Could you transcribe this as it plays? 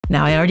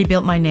Now I already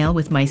built my nail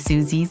with my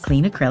Susie's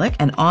clean acrylic,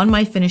 and on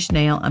my finished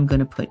nail, I'm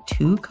gonna put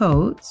 2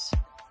 coats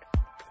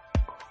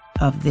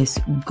of this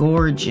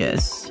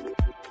gorgeous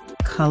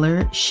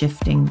color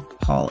shifting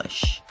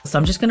polish. So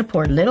I'm just gonna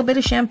pour a little bit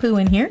of shampoo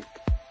in here.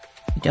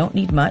 You don't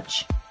need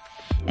much.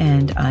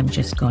 And I'm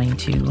just going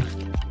to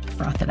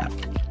froth it up.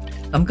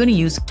 I'm gonna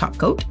use top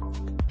coat,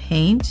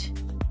 paint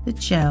the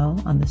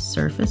gel on the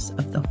surface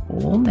of the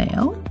whole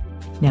nail.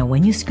 Now,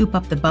 when you scoop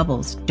up the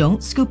bubbles,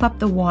 don't scoop up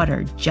the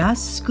water,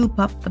 just scoop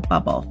up the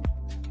bubble.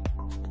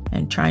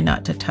 And try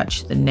not to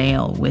touch the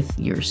nail with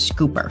your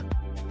scooper.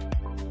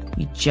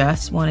 You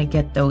just want to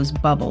get those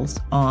bubbles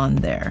on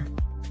there.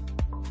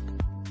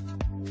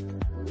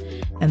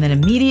 And then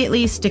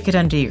immediately stick it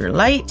under your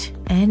light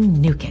and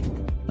nuke it.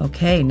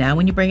 Okay, now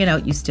when you bring it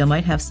out, you still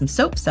might have some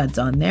soap suds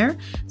on there.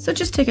 So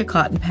just take a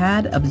cotton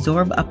pad,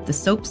 absorb up the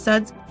soap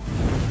suds.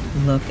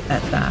 Look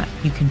at that.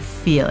 You can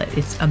feel it.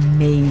 It's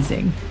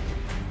amazing.